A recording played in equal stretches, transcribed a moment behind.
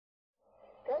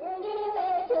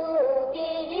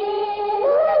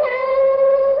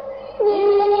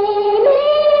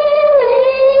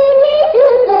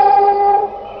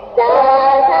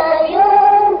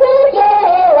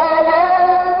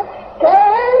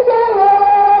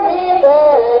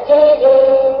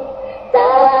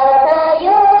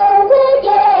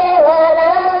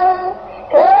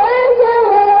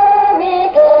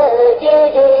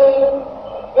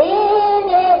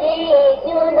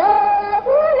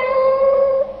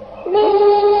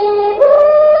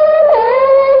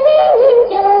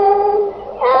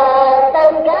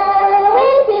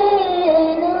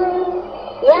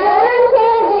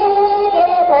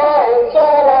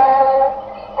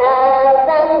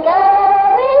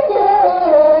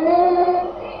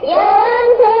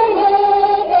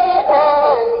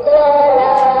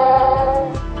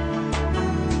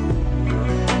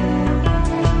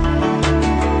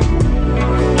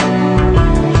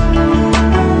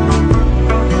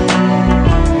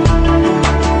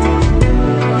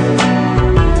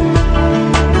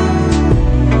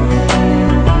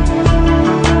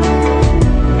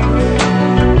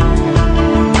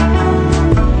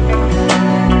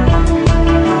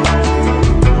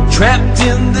trapped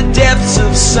in the depths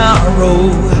of sorrow,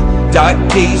 dark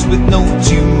days with no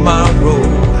tomorrow,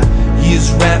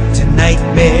 years wrapped in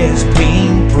nightmares,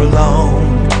 pain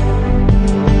prolonged.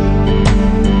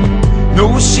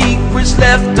 No secrets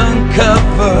left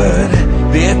uncovered,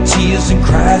 their tears and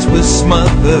cries were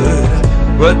smothered,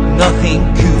 but nothing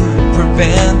could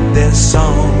prevent their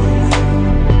song.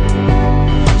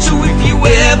 So if you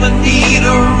ever need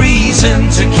a reason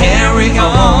to carry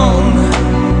on,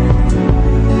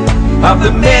 of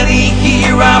the many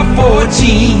here are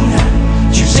 14,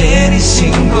 choose any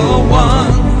single one.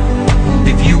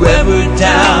 If you ever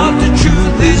doubt the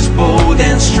truth is bold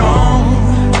and strong,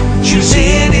 choose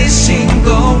any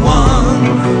single one.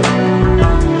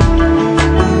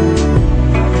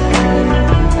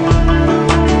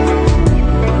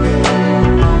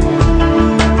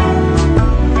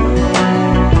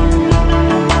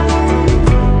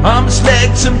 Arms,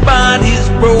 legs and bodies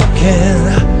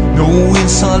broken, no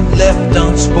insult left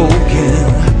unspoken,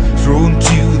 thrown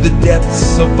to the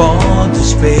depths of all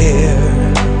despair.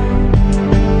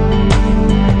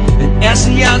 And as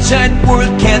the outside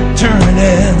world kept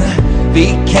turning,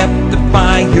 they kept the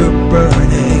fire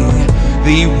burning.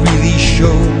 They really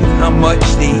showed how much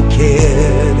they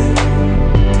cared.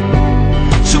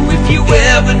 So if you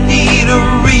ever need a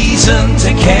reason to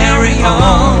carry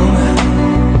on,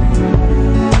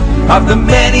 of the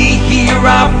many here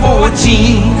are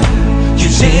 14,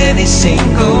 choose any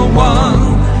single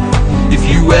one. If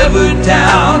you ever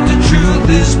doubt the truth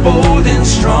is bold and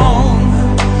strong,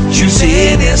 choose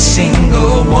any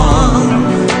single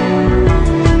one.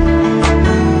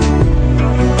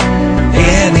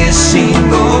 Any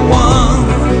single one.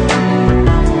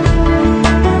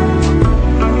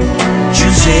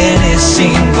 Choose any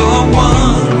single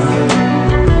one.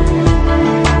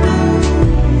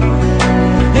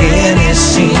 Any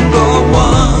single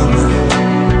one.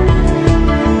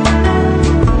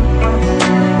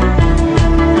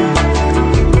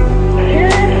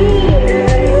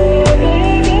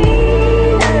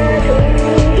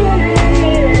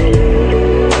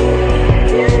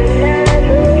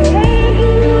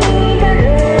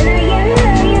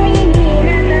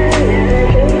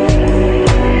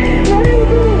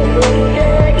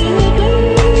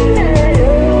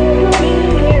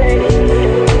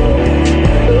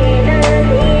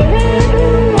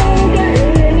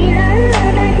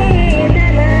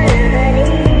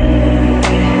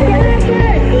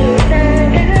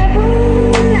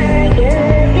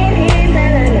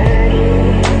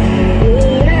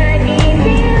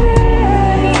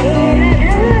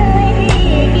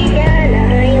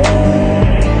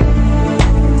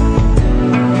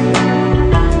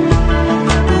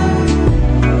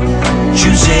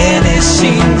 Choose any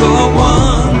single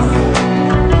one.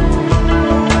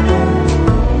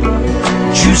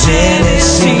 Choose any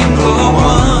single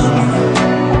one.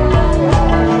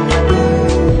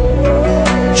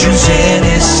 Choose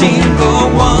any single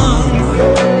one.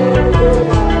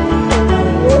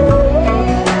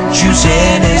 Choose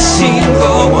any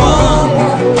single one.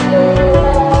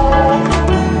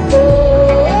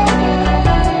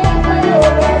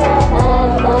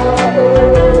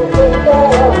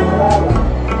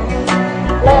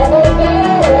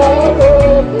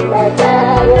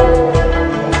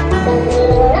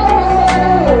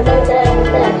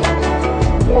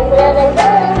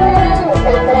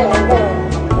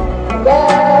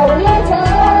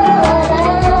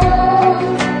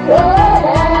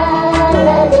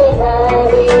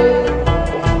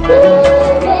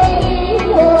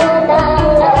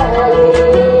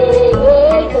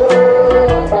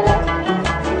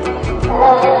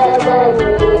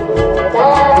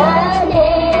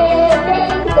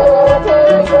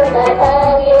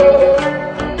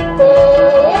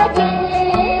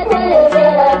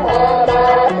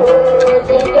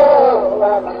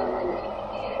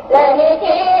 Lahir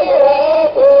ke,